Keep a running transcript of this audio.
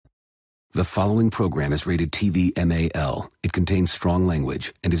The following program is rated TV MAL. It contains strong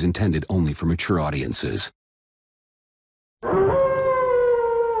language and is intended only for mature audiences. I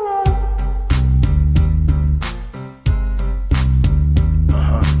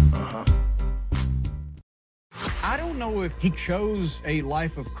don't know if he chose a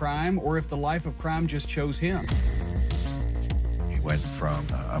life of crime or if the life of crime just chose him. He went from,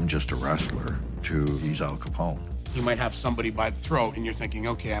 I'm just a wrestler, to he's Al Capone. You might have somebody by the throat and you're thinking,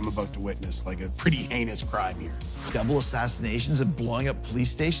 okay, I'm about to witness like a pretty heinous crime here. Double assassinations and blowing up police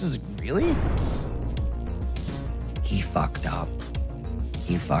stations? Really? He fucked up.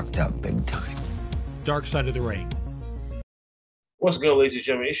 He fucked up big time. Dark Side of the Ring. What's good, ladies and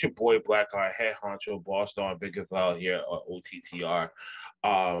gentlemen? It's your boy Blackheart, head honcho, boss dog, Big Val here on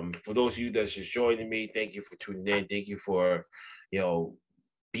OTTR. For those of you that's just joining me, thank you for tuning in. Thank you for,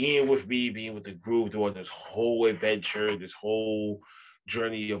 being with me, being with the group, doing this whole adventure, this whole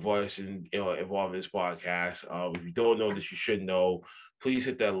journey of us and involved in this podcast. If you don't know this, you should know. Please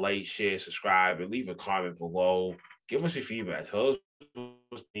hit that like, share, subscribe, and leave a comment below. Give us your feedback. Tell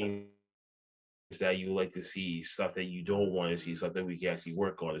us things that you like to see, stuff that you don't want to see, stuff that we can actually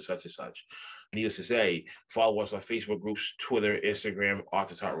work on, and such and such. Needless to say, follow us on Facebook groups, Twitter, Instagram,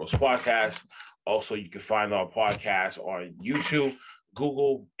 AfterDark Roast Podcast. Also, you can find our podcast on YouTube,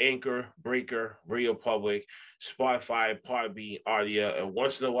 Google, Anchor, Breaker, Radio Public, Spotify, Podbean, Audio, and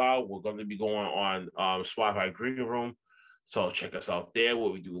once in a while, we're going to be going on Spotify Green Room. So check us out there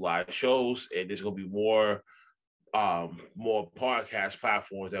where we do live shows, and there's going to be more podcast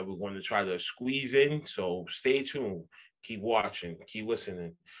platforms that we're going to try to squeeze in. So stay tuned, keep watching, keep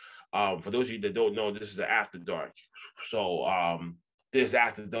listening. For those of you that don't know, this is the After Dark. So this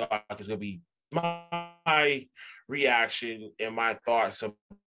After Dark is going to be my reaction and my thoughts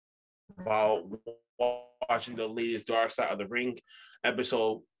about watching the latest Dark Side of the Ring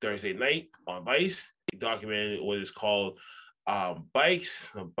episode Thursday night on Vice. He documented what is called Bikes,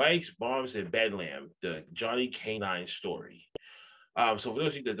 Bombs, and Bedlam, the Johnny K-9 story. So for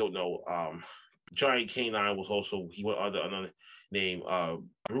those of you that don't know, Johnny K-9 was also, he went under another name,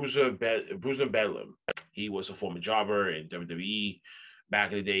 Bruiser Bedlam. He was a former jobber in WWE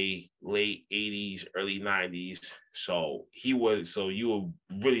back in the day, late 80s, early 90s. So you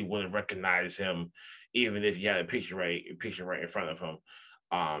really wouldn't recognize him even if you had a picture right in front of him.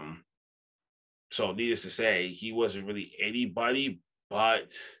 So needless to say, he wasn't really anybody,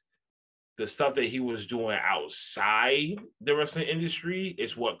 but the stuff that he was doing outside the wrestling industry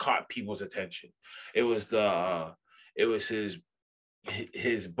is what caught people's attention. It was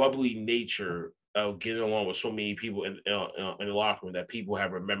his bubbly nature of getting along with so many people in the locker room that people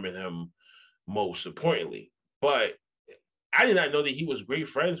have remembered him most importantly. But I did not know that he was great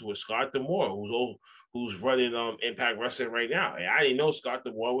friends with Scott D'Amore, who's running Impact Wrestling right now. And I didn't know Scott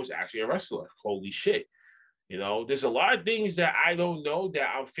D'Amore was actually a wrestler. Holy shit. There's a lot of things that I don't know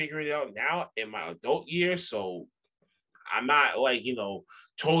that I'm figuring out now in my adult years. So I'm not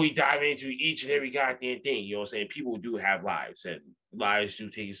totally diving into each and every goddamn thing. You know what I'm saying? People do have lives, and lives do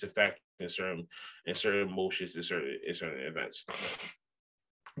take its effect in certain emotions in certain events.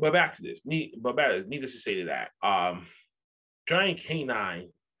 But back to this. Needless to say to that, Johnny K-9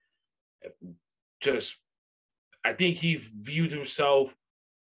 I think he viewed himself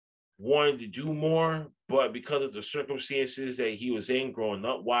wanting to do more, but because of the circumstances that he was in growing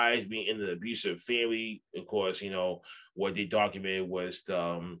up wise, being in an abusive family, of course, what they documented was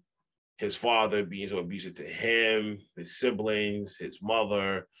his father being so abusive to him, his siblings, his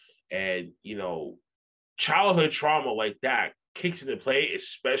mother, and, childhood trauma like that kicks into play,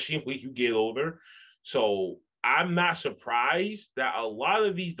 especially when you get older. So I'm not surprised that a lot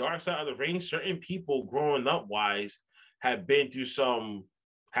of these Dark Side of the Ring, certain people growing up wise have been through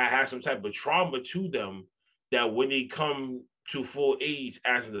had some type of trauma to them, that when they come to full age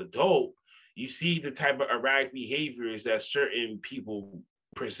as an adult, you see the type of erratic behaviors that certain people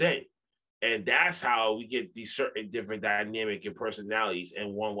present. And that's how we get these certain different dynamic and personalities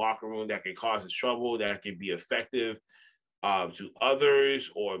in one locker room that can cause us trouble, that can be effective to others,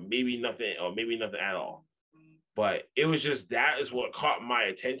 or maybe nothing at all. But it was just, that is what caught my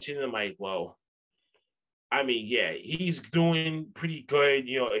attention. I'm like, well, I mean, yeah, he's doing pretty good.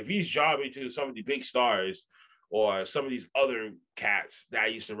 If he's jobbing to some of the big stars or some of these other cats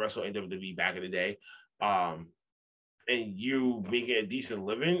that used to wrestle in WWE back in the day, and you making a decent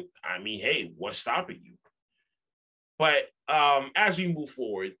living, I mean, hey, what's stopping you? But as we move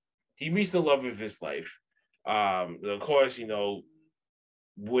forward, he meets the love of his life. Of course,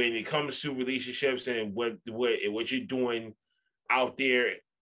 when it comes to relationships and what you're doing out there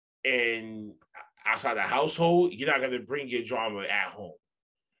and outside the household, you're not going to bring your drama at home.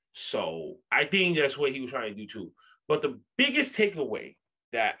 So I think that's what he was trying to do too. But the biggest takeaway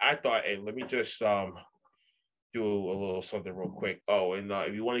that I thought, and let me just do a little something real quick. Oh, and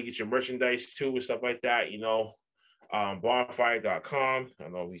if you want to get your merchandise too and stuff like that, bonfire.com. I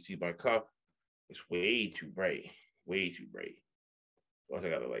know we see my cup. It's way too bright. Way too bright. Unless I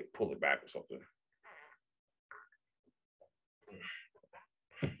gotta like pull it back or something.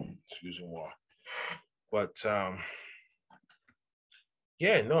 Excuse me more. But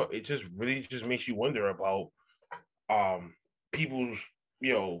yeah, no, it just really just makes you wonder about people's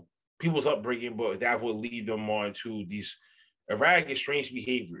people's upbringing, but that will lead them on to these erratic and strange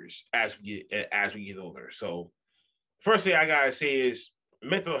behaviors as we get older. So first thing I gotta say is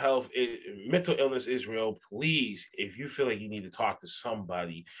mental illness is real. Please, if you feel like you need to talk to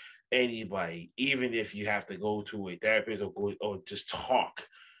somebody, anybody, even if you have to go to a therapist or just talk,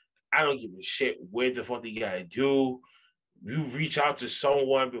 I don't give a shit what the fuck you gotta do. You reach out to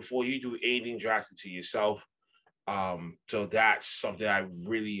someone before you do anything drastic to yourself. So that's something I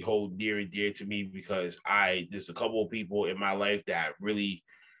really hold near and dear to me because there's a couple of people in my life that really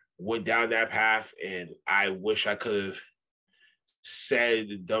went down that path, and I wish I could have said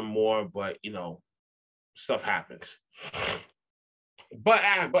and done more, but stuff happens. But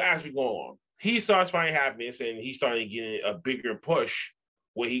as we go on, he starts finding happiness, and he started getting a bigger push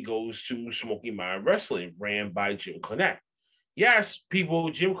where he goes to Smoky Mountain Wrestling, ran by Jim Cornette. Yes, people,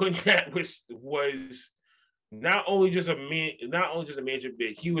 Jim Cornette was not only just a manager, but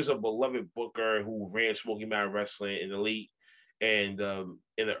he was a beloved booker who ran Smoky Mountain Wrestling in the late and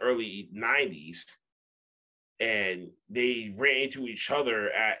in the early 90s. And they ran into each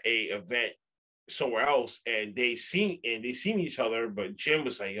other at a event somewhere else, and they seen each other, but Jim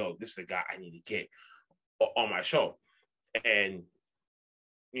was like, yo, this is the guy I need to get on my show. And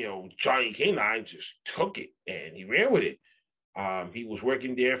Johnny K-9 just took it and he ran with it. He was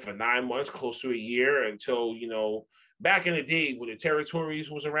working there for 9 months, close to a year, until back in the day when the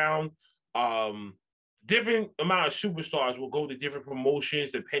territories was around, different amount of superstars will go to different promotions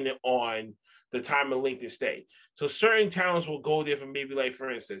depending on the time and length of stay. So certain talents will go there for maybe, like,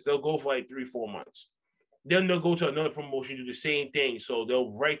 for instance, they'll go for like 3-4 months. Then they'll go to another promotion, do the same thing. So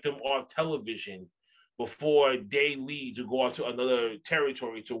they'll write them off television before they leave to go out to another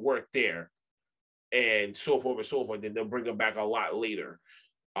territory to work there, and so forth and so forth. Then they'll bring them back a lot later.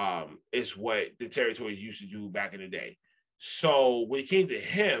 Is what the territories used to do back in the day. So when it came to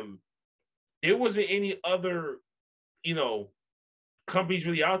him, there wasn't any other, companies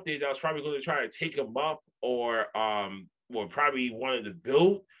really out there that was probably going to try to take him up or probably wanted to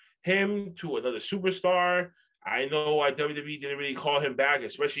build him to another superstar. I know WWE didn't really call him back,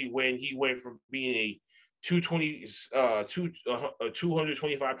 especially when he went from being a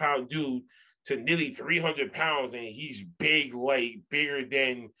 225-pound dude to nearly 300 pounds, and he's big, like bigger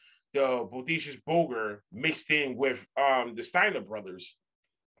than the Bodacious Boger mixed in with the Steiner brothers.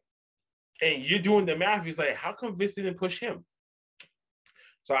 And you're doing the math. He's like, how come Vince didn't push him?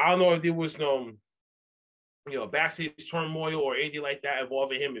 So I don't know if there was no, backstage turmoil or anything like that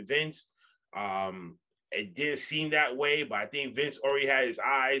involving him and Vince. It didn't seem that way, but I think Vince already had his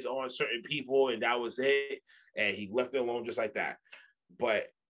eyes on certain people, and that was it. And he left it alone just like that.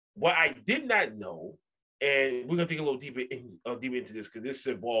 But what I did not know, and we're gonna take a little deeper into this because this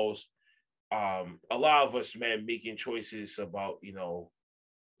involves a lot of us, man, making choices about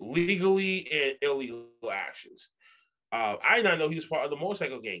legally and illegal actions. I did not know he was part of the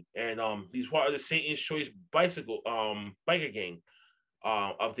motorcycle gang, and he's part of the Satan's Choice biker gang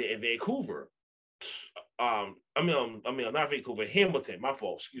up there in Vancouver. Not Vancouver, Hamilton. My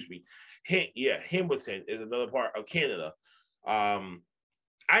fault. Excuse me. Hamilton is another part of Canada. I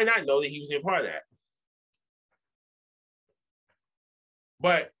did not know that he was in part of that.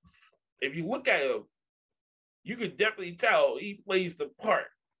 But if you look at him, you could definitely tell he plays the part,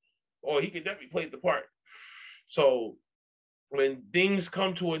 or he could definitely play the part. So when things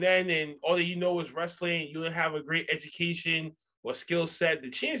come to an end and all that you know is wrestling, you don't have a great education or skill set, the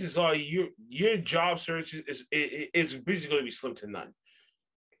chances are your job search is basically going to be slim to none.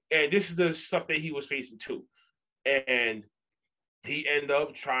 And this is the stuff that he was facing too. And he ended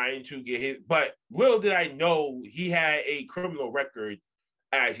up trying to get his, but little did I know he had a criminal record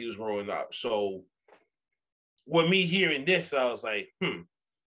as he was growing up. So with me hearing this, I was like,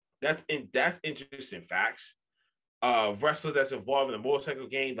 that's interesting facts. Wrestler that's involved in a motorcycle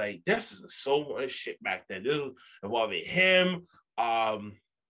gang, like this is so much shit back then. This was involving him,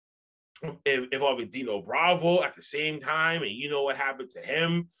 involving Dino Bravo at the same time, and you know what happened to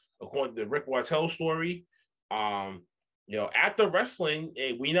him according to the Rick Martel story. After wrestling,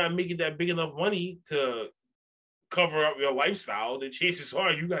 and we're not making that big enough money to cover up your lifestyle, the chances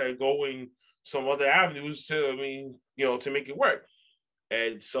are you gotta go in some other avenues to, to make it work.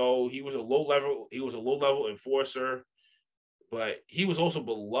 And so he was a low level enforcer, but he was also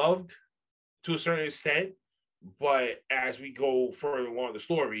beloved to a certain extent. But as we go further along the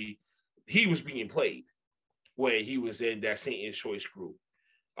story, he was being played when he was in that Satan's Choice group.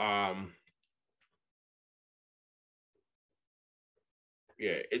 Yeah,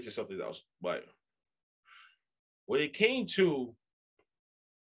 it's just something else. But when it came to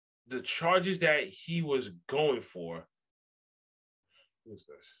the charges that he was going for, what's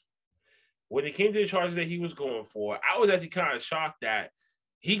this? When it came to the charges that he was going for, I was actually kind of shocked that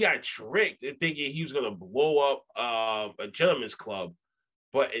he got tricked into thinking he was going to blow up a gentleman's club,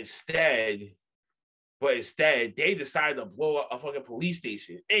 but instead they decided to blow up a fucking police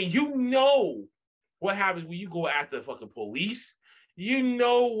station. And you know what happens when you go after the fucking police? You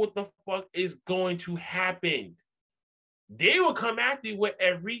know what the fuck is going to happen. They will come after you with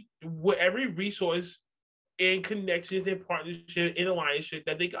every resource and connections and partnership and alliance shit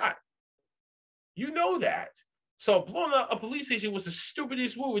that they got. You know that. So blowing up a police station was the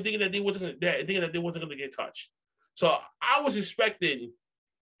stupidest move, thinking that they wasn't going to get touched. So I was expecting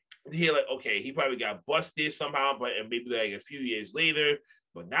to hear like, okay, he probably got busted somehow, but and maybe like a few years later,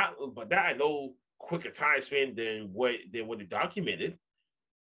 but not I know quicker time span than what they documented.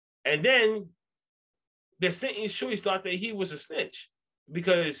 And then the Satan's Choice thought that he was a snitch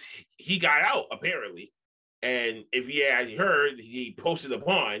because he got out apparently. And if you had heard, he posted a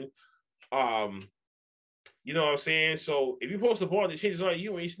bond. You know what I'm saying? So if you post a bond, the chances are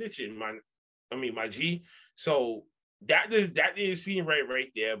you ain't snitching, my G. So that didn't seem right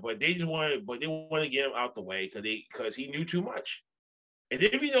there. But they want to get him out the way because he knew too much. And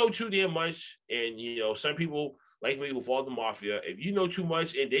if you know too damn much, and some people like me who follow the mafia, if you know too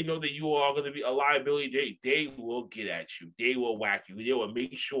much and they know that you are going to be a liability, they will get at you. They will whack you. They will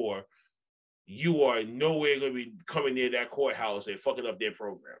make sure you are nowhere going to be coming near that courthouse and fucking up their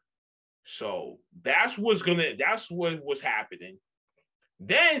program. So that's what was happening.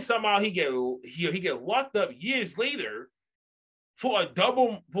 Then somehow he get locked up years later for a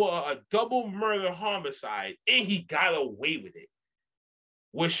double murder homicide, and he got away with it.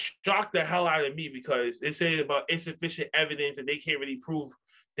 Which shocked the hell out of me because it said about insufficient evidence and they can't really prove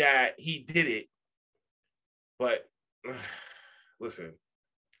that he did it. But listen,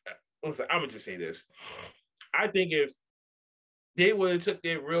 I'm gonna just say this. I think if they would have took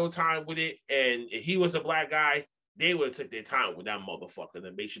their real time with it, and if he was a black guy, they would have took their time with that motherfucker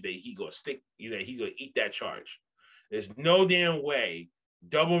to make sure that he gonna stick, he's gonna eat that charge. There's no damn way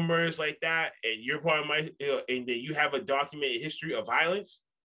double murders like that, and you're part of my, and then you have a documented history of violence,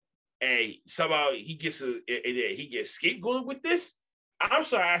 and somehow he gets scapegoated with this. I'm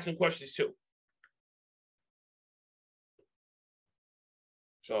starting asking questions too.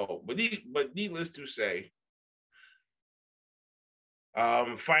 So, but needless to say,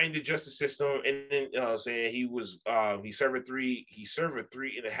 fighting the justice system, and then saying he served a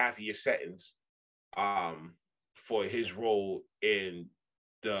 3.5-year sentence, for his role in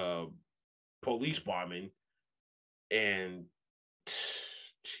the police bombing, and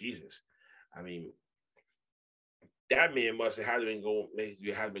Jesus, I mean, that man must have been going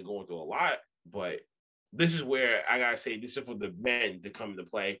through a lot. But this is where I gotta say, this is for the men to come into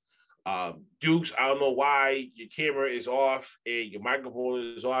play. Dukes, I don't know why your camera is off and your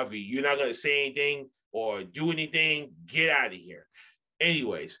microphone is off. You're not gonna say anything or do anything. Get out of here.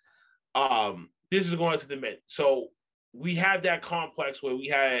 Anyways, this is going to the men. So we have that complex where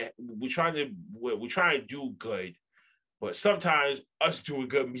we're trying to do good, but sometimes us doing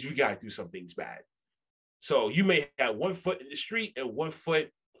good means we gotta do some things bad. So you may have one foot in the street and one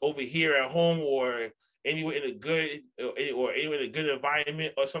foot over here at home, or anywhere in a good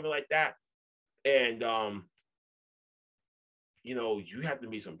environment or something like that. And you have to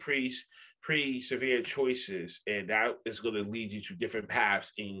make some pretty severe choices, and that is going to lead you to different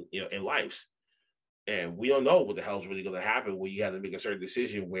paths in life. And we don't know what the hell is really going to happen when you have to make a certain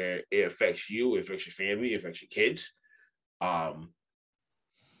decision where it affects you, it affects your family, it affects your kids. A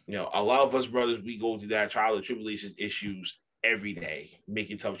lot of us brothers, we go through that trial and tribulations issues every day,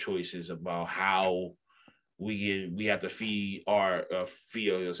 making tough choices about how we have to feed our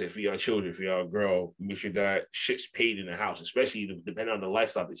children, feed our girl, make sure that shit's paid in the house, especially depending on the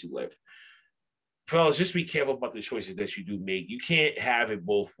lifestyle that you live. Fellas, just be careful about the choices that you do make. You can't have it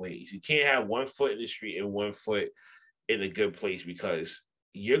both ways. You can't have one foot in the street and one foot in a good place, because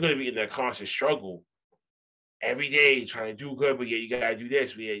you're going to be in that constant struggle every day trying to do good, but yeah, you got to do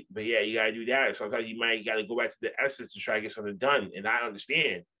this, but yeah, you got to do that. Sometimes you might got to go back to the essence to try to get something done, and I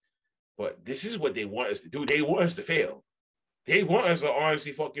understand. But this is what they want us to do. They want us to fail. They want us to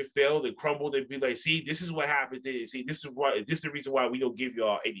honestly fucking fail and crumble and be like, see, this is what happens. See, this is the reason why we don't give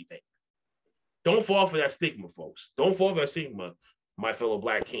y'all anything. Don't fall for that stigma, folks. Don't fall for that stigma, my fellow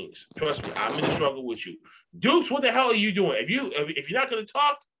Black Kings. Trust me, I'm in the struggle with you. Dukes, what the hell are you doing? If you're not gonna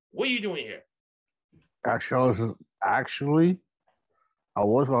talk, what are you doing here? Actually, I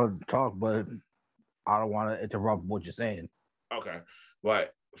was going to talk, but I don't want to interrupt what you're saying. Okay,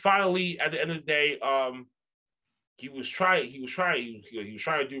 but finally, at the end of the day, he was trying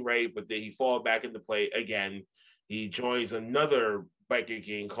to do right, but then he fall back into play again. He joins another biker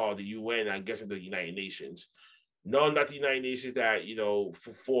gang called the UN, I guess in the United Nations. No, not the United Nations that,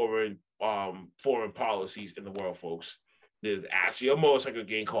 for foreign policies in the world, folks. There's actually a motorcycle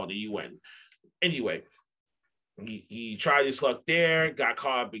gang called the UN. Anyway, he tried his luck there, got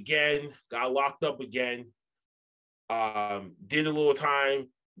caught up again, got locked up again, did a little time,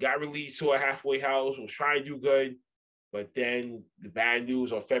 got released to a halfway house, was trying to do good. But then the bad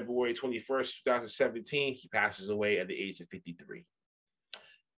news on February 21st, 2017, he passes away at the age of 53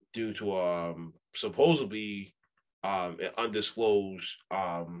 due to supposedly an undisclosed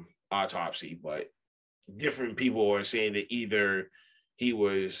autopsy. But different people are saying that either he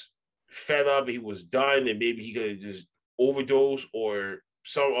was fed up, he was done, and maybe he could have just overdosed, or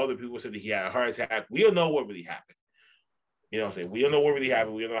some other people said that he had a heart attack. We don't know what really happened. You know what I'm saying? We don't know what really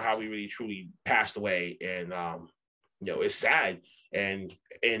happened. We don't know how he really truly passed away. And it's sad. And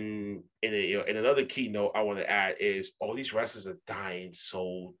in another keynote I want to add is all these wrestlers are dying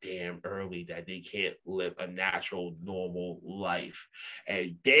so damn early that they can't live a natural, normal life.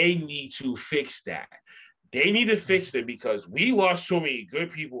 And they need to fix that. They need to fix it because we lost so many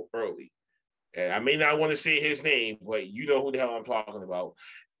good people early. And I may not want to say his name, but you know who the hell I'm talking about.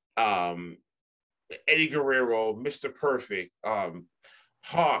 Eddie Guerrero, Mr. Perfect,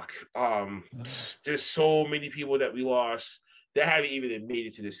 Hawk. There's so many people that we lost that haven't even made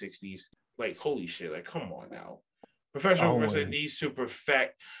it to the 60s. Like, holy shit, like, come on now. Professional wrestling needs to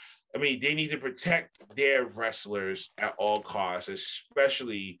perfect. I mean, they need to protect their wrestlers at all costs,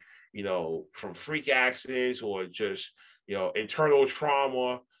 especially, from freak accidents or just, internal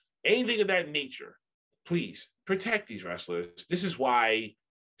trauma, anything of that nature. Please protect these wrestlers. This is why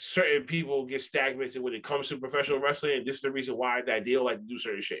certain people get stagnated when it comes to professional wrestling, and this is the reason why that they don't like to do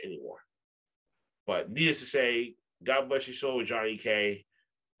certain shit anymore. But needless to say, God bless your soul, Johnny K.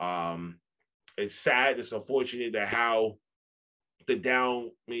 It's sad, it's unfortunate that how at the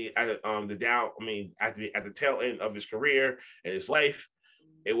tail end of his career and his life,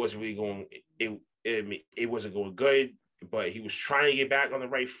 it wasn't really going. It wasn't going good. But he was trying to get back on the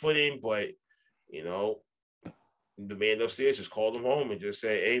right footing. But the man upstairs just called him home and just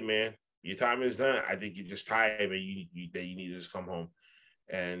said, "Hey, man, your time is done. I think you're just tired, and you need to just come home."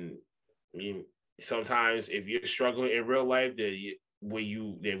 And I mean, sometimes if you're struggling in real life, when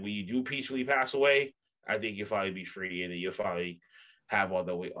you do peacefully pass away, I think you'll finally be free, and then you'll finally have all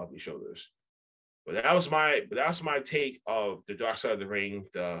the weight off your shoulders. But that was my take of the Dark Side of the Ring,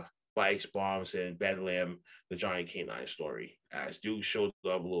 the Bikes, Bombs, and Bedlam, the Johnny K-9 story. As Duke showed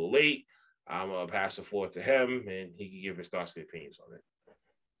up a little late, I'm gonna pass the floor to him, and he can give his thoughts and opinions on it.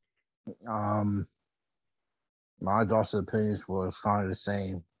 My thoughts and opinions was kind of the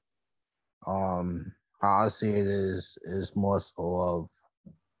same. How I see it is more so of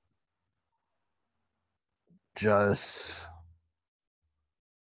just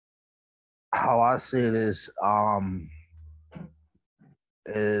how I see it is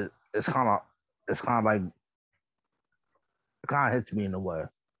it's kind of like it kind of hits me in a way.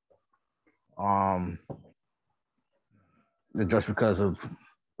 Just because of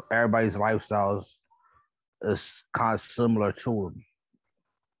everybody's lifestyles is kind of similar to him.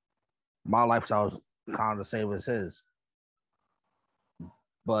 My lifestyle is kind of the same as his,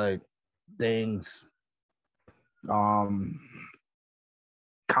 but things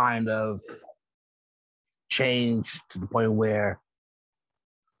kind of changed to the point where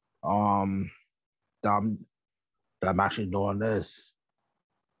that I'm actually doing this.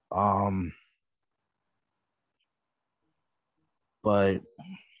 But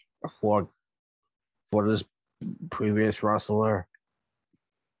for this previous wrestler,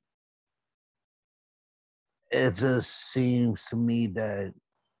 it just seems to me that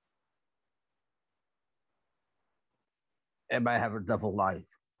everybody have a double life.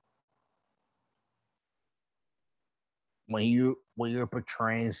 When you're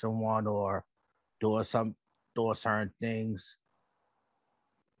portraying someone or doing certain things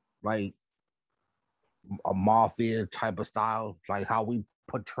like a mafia type of style, like how we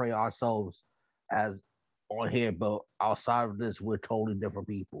portray ourselves as on here, but outside of this, we're totally different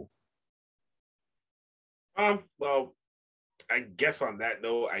people. Well, I guess on that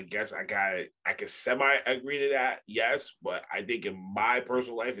note, I guess I can semi agree to that, yes, but I think in my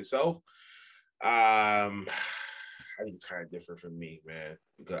personal life itself, I think it's kind of different from me, man,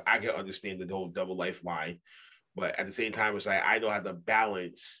 because I can understand the whole double life line, but at the same time, it's like I know how to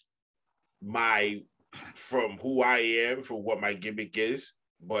balance my from who I am for what my gimmick is,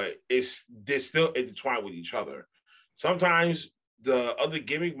 but they're still intertwined with each other. Sometimes the other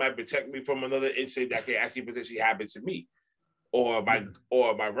gimmick might protect me from another incident that can actually potentially happen to me. Or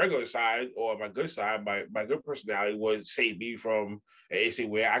my regular side or my good side, my good personality would save me from an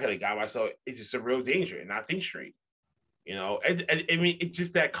incident where I could have got myself into some real danger and not think straight. And I mean it's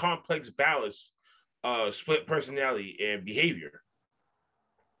just that complex balance, split personality and behavior.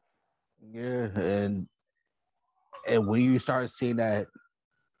 Yeah, and when you start seeing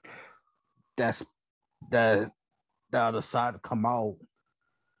that's that the other side come out,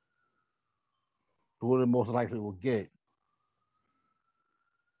 who the most likely will get.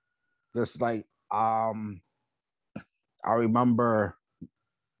 Just like I remember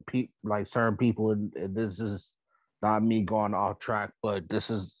like certain people, and this is not me going off track, but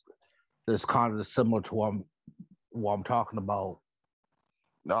this kind of similar to what I'm talking about.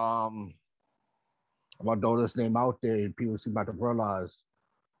 Um, I'm gonna throw this name out there, and people seem about to realize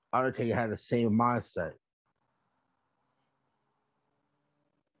Undertaker had the same mindset,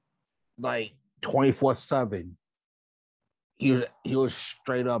 like 24/7. He was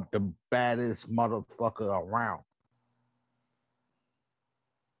straight up the baddest motherfucker around,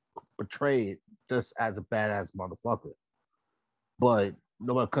 portrayed just as a badass motherfucker. But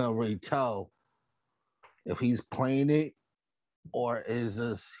no one couldn't really tell if he's playing it or is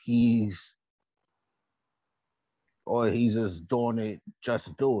this he's just doing it just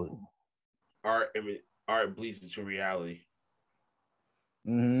to do it. Art bleeds into reality.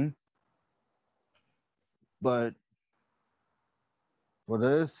 Mm-hmm. But for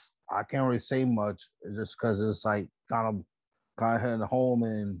this, I can't really say much. It's just because it's like kind of hitting home,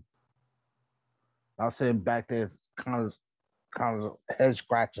 and I'm sitting back there kind of head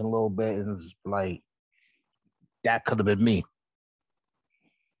scratching a little bit, and it's like that could have been me.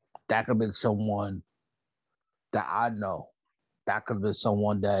 That could have been someone that I know. That could have been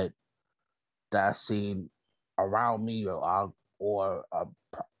someone that I seen around me or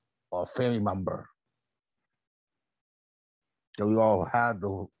a family member. That we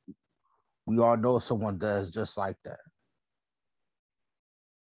all know someone that's just like that.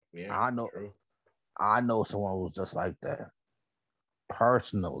 Yeah, I know true. I know someone who's just like that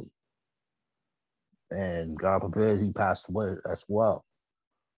personally, and God forbid he passed away as well.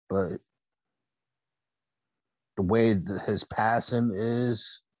 But the way that his passing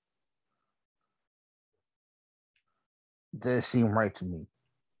is, didn't seem right to me.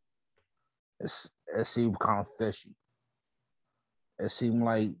 It seemed kind of fishy. It seemed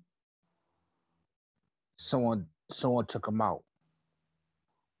like someone took him out,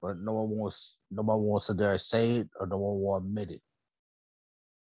 but no one wants to dare say it, or no one will admit it.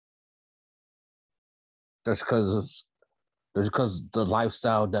 That's because the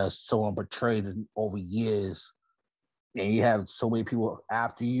lifestyle that's so portrayed over years, and you have so many people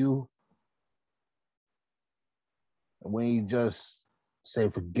after you, and when you just say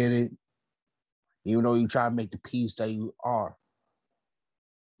forget it, even though you try to make the peace that you are,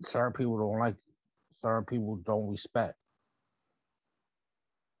 certain people don't like it. Certain people don't respect.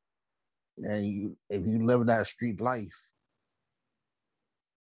 And if you live that street life,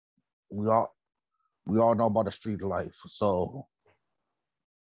 we all we all know about the street life. So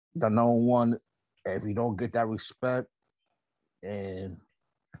the number one, if you don't get that respect and,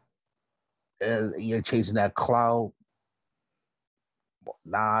 and you're chasing that cloud,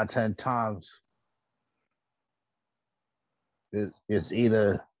 9 out of 10 times, it's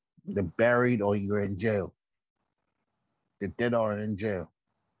either you're buried or you're in jail. You're dead or in jail.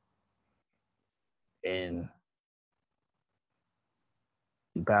 And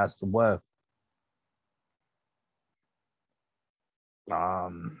he passed away.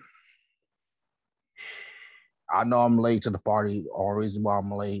 Um, I know I'm late to the party. All reason why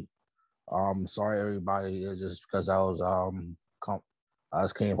I'm late. Sorry everybody. It's just because I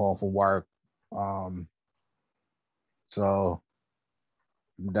just came home from work. Um, so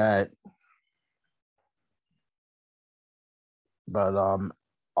that, but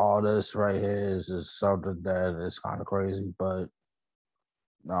all this right here is something that is kind of crazy. But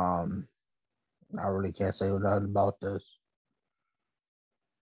um, I really can't say nothing about this.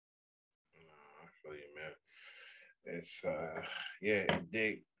 I feel you, man. It's yeah, it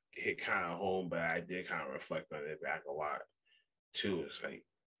did hit kind of home, but I did kind of reflect on it back a lot too. It's like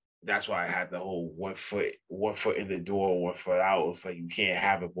that's why I had the whole one foot in the door, 1 foot out. It's like you can't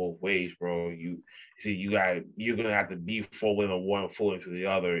have it both ways, bro. You're gonna have to be full in on one, full into the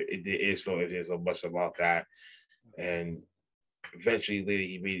other. It is so much about that. And eventually later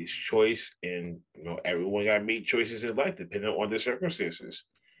he made his choice, and everyone got made choices in life depending on their circumstances.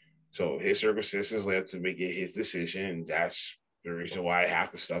 So his circumstances led to making his decision, and that's the reason why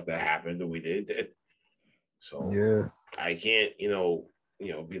half the stuff that happened the way that it did. So Yeah. I can't, be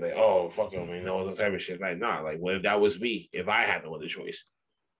like, oh fuck him, all those type of shit. Like, nah, like what if that was me? If I had no other choice,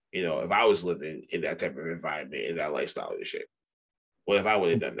 if I was living in that type of environment, in that lifestyle and shit. What if I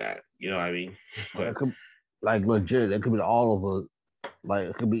would have done that? You know what I mean? But It could, like legit, it could be all of us. Like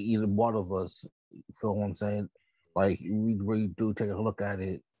it could be either one of us. You feel what I'm saying? Like we really do take a look at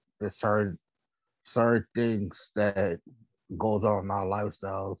it. There's certain things that goes on in our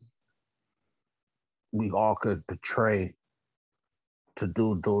lifestyles. We all could portray to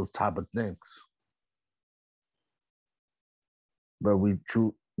do those type of things.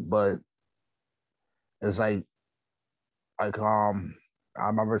 But it's like I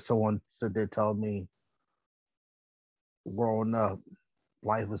remember someone said they told me growing up,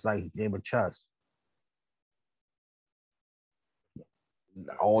 life was like a game of chess.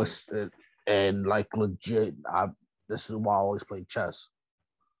 I always and like legit, this is why I always play chess.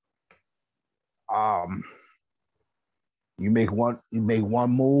 Um, you make one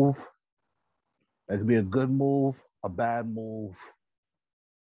move. It could be a good move, a bad move,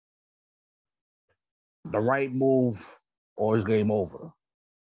 the right move, or it's game over.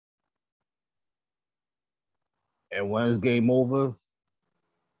 And when it's game over,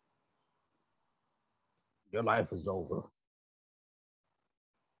 your life is over.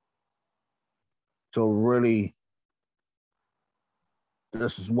 So really,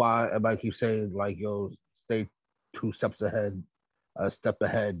 this is why everybody keeps saying like, "Yo, stay 2 steps ahead, a step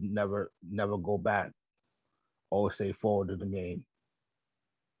ahead, never go back, always stay forward in the game."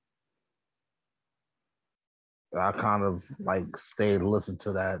 I kind of like stayed and listened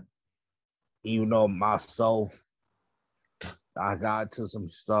to that, even though myself, I got to some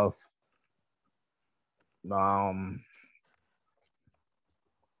stuff.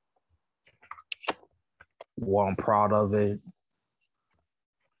 Well, I'm proud of it,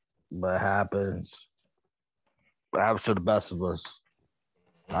 but it happens. It happens to the best of us.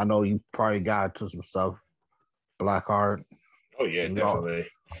 I know you probably got to some stuff, Blackheart. oh yeah, definitely.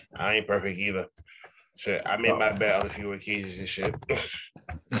 I ain't perfect either. Shit, I made my bet on a few occasions and shit.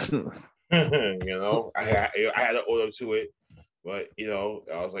 I had to order to it, but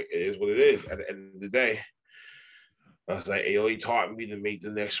I was like, it is what it is. At the end of the day, I was like, it only taught me to make the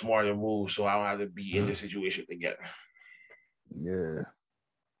next smarter move, so I don't have to be in this situation again. Yeah.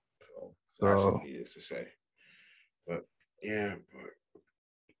 So that's what needless to say. But yeah,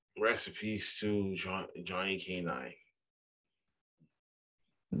 recipes to Johnny K-9.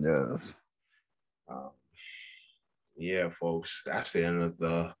 Yes. Yeah, folks, that's the end of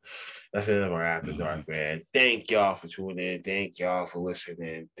our After Dark, man. Thank y'all for tuning in. Thank y'all for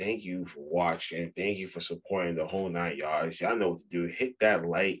listening. Thank you for watching. Thank you for supporting the whole 9 yards. Y'all know what to do. Hit that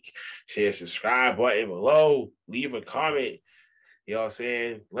like, share, subscribe button below. Leave a comment. You know what I'm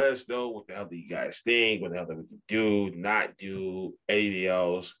saying? Let us know what the hell do you guys think, what the hell that we can do, not do, anything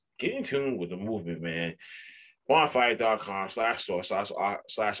else. Get in tune with the movement, man.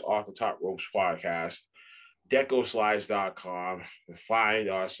 Bonfire.com/store/off the top ropes podcast. Decoslides.com. Find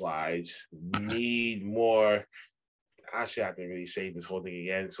our slides. Need more. I should have to really say this whole thing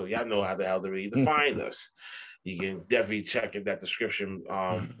again. So y'all know how the hell to really find us. You can definitely check in that description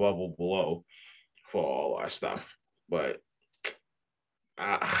bubble below for all our stuff. But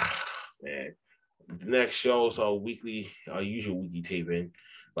man, the next show is our usual weekly taping.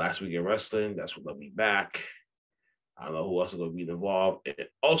 Last Week in Wrestling. That's what they'll be back. I don't know who else is going to be involved. And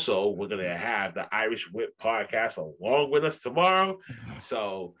also, we're going to have the Irish Whip podcast along with us tomorrow.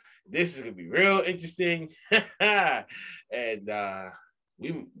 So this is going to be real interesting. And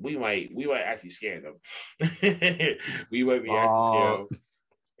we might actually scare them. We might be actually scare them.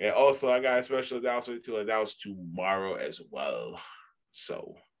 And also, I got a special announcement to announce tomorrow as well.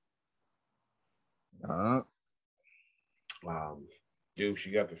 So, Dukes,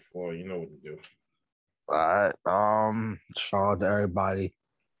 you got the floor. You know what to do. All right. Shout out to everybody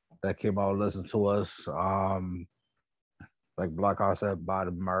that came out and listened to us. Like Blackhawk said, buy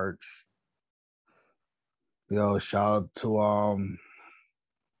the merch. Shout out to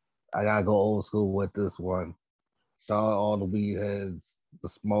I gotta go old school with this one. Shout out all the weed heads, the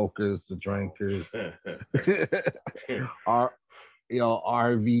smokers, the drinkers.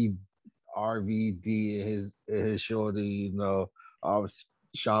 RVD and his shorty,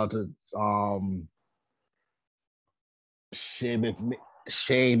 shout out to Shane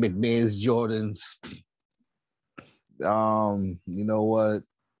McMahon's Jordans. You know what?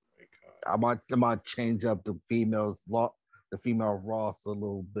 I might change up the female roster a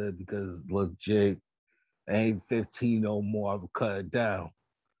little bit because legit ain't 15 no more. I've cut it down.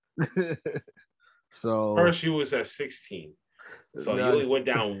 So First, you was at 16, so you only went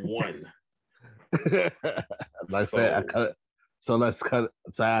down one. Like I said, I cut it. So let's cut it.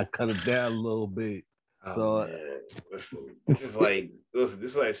 So I cut it down a little bit. Oh, So man. This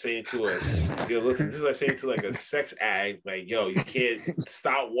is like saying to us, this is like saying to like a sex addict, like, yo, you can't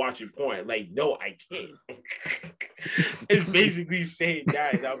stop watching porn. Like, no, I can't. It's basically saying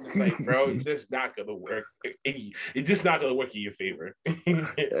that, and I'm just like, bro, it's just not gonna work. It's just not gonna work in your favor.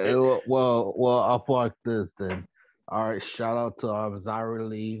 well, I'll park this then. All right, shout out to Zara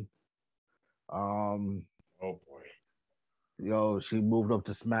Lee. Oh boy. Yo, she moved up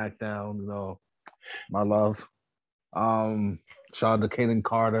to SmackDown, you know. My love. Shout out to Kaden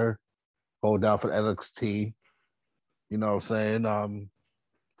Carter, hold down for NXT. You know what I'm saying?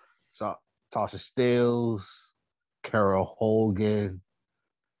 So Tasha Steelz, Carol Hogan.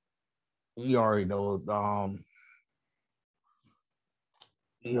 You already know.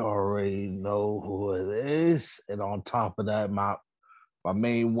 You already know who it is. And on top of that, my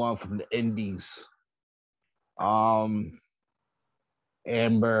main one from the Indies,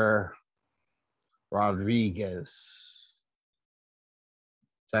 Amber Rodriguez.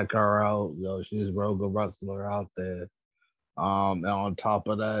 Check her out. Yo, she's a real good wrestler out there. And on top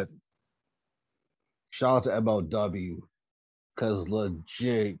of that, shout out to MLW. Cause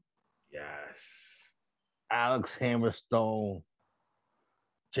legit, Yes. Alex Hammerstone,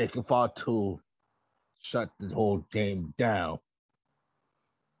 Jacob Fatu shut the whole game down.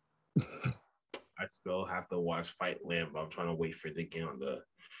 I still have to watch Fight Lamb. I'm trying to wait for it to get on the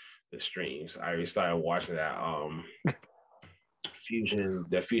streams. I already started watching that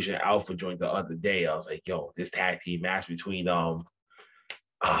Fusion Alpha joint the other day. I was like, yo, this tag team match between Devon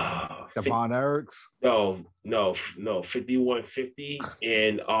Eriks? No, 5150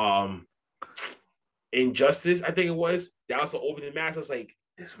 and Injustice, I think it was. That was the opening match. I was like,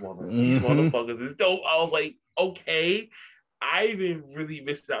 these motherfuckers is dope. I was like, okay. I even really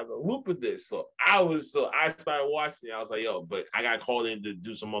missed out the loop of this. So I started watching it. I was like, yo, but I got called in to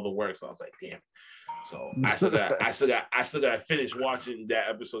do some other work. So I was like, damn. So I still got to finish watching that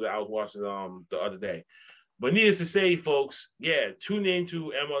episode that I was watching the other day. But needless to say, folks, yeah, tune in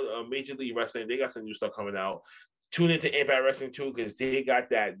to Major League Wrestling. They got some new stuff coming out. Tune into Impact Wrestling too, because they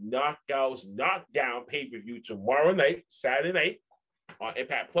got that knockdown pay-per-view tomorrow night, Saturday night, on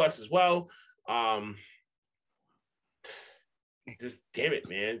Impact Plus as well. Just damn it,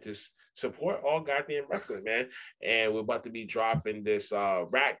 man. Just support all goddamn wrestling, man. And we're about to be dropping this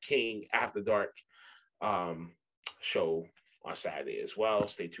Rat King AfterDark show on Saturday as well.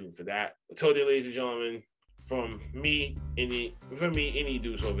 Stay tuned for that. Until then, ladies and gentlemen, from me, any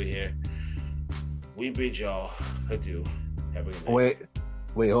dudes over here, we bid y'all adieu. Have a good night.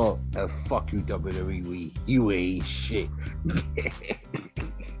 Wait, hold on. Fuck you, WWE. You ain't shit.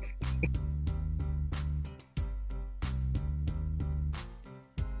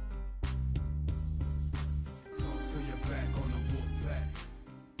 So you're back on the book back.